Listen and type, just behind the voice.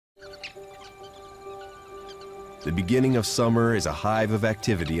The beginning of summer is a hive of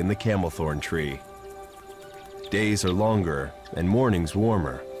activity in the Camelthorn tree. Days are longer and mornings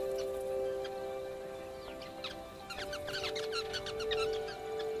warmer.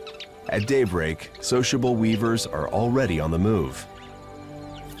 At daybreak, sociable weavers are already on the move.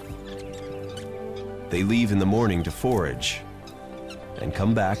 They leave in the morning to forage and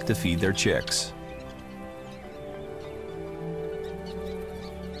come back to feed their chicks.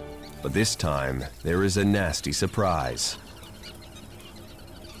 But this time, there is a nasty surprise.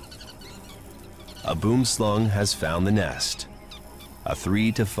 A boomslang has found the nest, a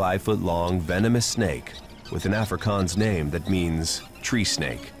 3 to 5 foot long venomous snake with an Afrikaans name that means tree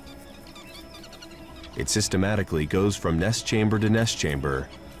snake. It systematically goes from nest chamber to nest chamber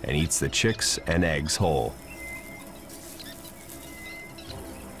and eats the chicks and eggs whole.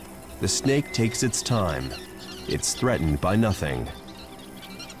 The snake takes its time. It's threatened by nothing.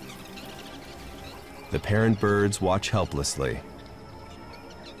 The parent birds watch helplessly.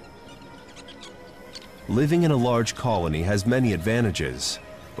 Living in a large colony has many advantages,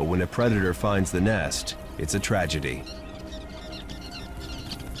 but when a predator finds the nest, it's a tragedy.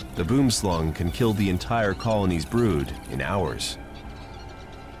 The boomslang can kill the entire colony's brood in hours.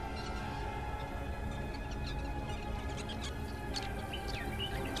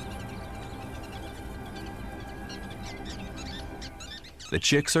 The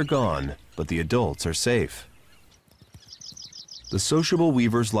chicks are gone, but the adults are safe. The sociable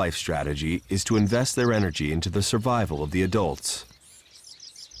weaver's life strategy is to invest their energy into the survival of the adults.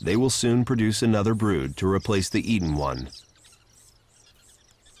 They will soon produce another brood to replace the eaten one.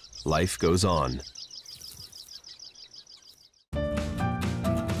 Life goes on.